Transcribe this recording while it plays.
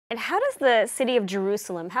And how does the city of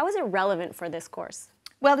Jerusalem, how is it relevant for this course?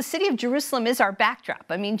 Well, the city of Jerusalem is our backdrop.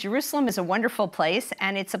 I mean, Jerusalem is a wonderful place,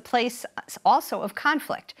 and it's a place also of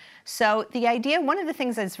conflict. So the idea, one of the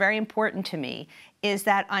things that's very important to me is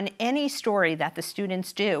that on any story that the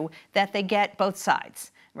students do, that they get both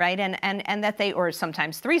sides. Right, and that they, or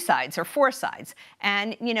sometimes 3 sides or 4 sides.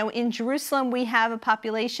 And, you know, in Jerusalem, we have a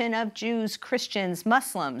population of Jews, Christians,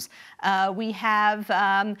 Muslims. We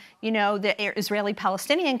have, you know, the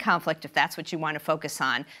Israeli-Palestinian conflict, if that's what you want to focus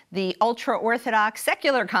on. The ultra-Orthodox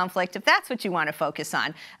secular conflict, if that's what you want to focus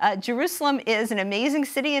on. Jerusalem is an amazing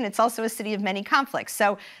city, and it's also a city of many conflicts.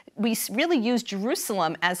 So we really use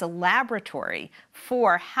Jerusalem as a laboratory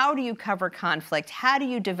for how do you cover conflict, how do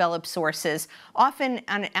you develop sources. Often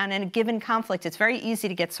on a given conflict, it's very easy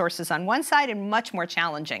to get sources on one side and much more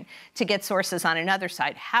challenging to get sources on another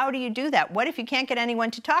side. How do you do that? What if you can't get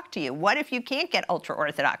anyone to talk to you? What if you can't get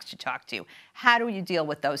ultra-Orthodox to talk to you? How do you deal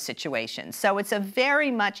with those situations? So it's a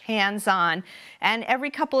very much hands-on, and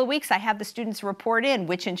every couple of weeks I have the students report in,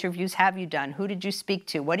 which interviews have you done? Who did you speak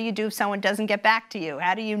to? What do you do if someone doesn't get back to you?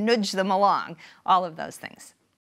 How do you nudge them along? All of those things.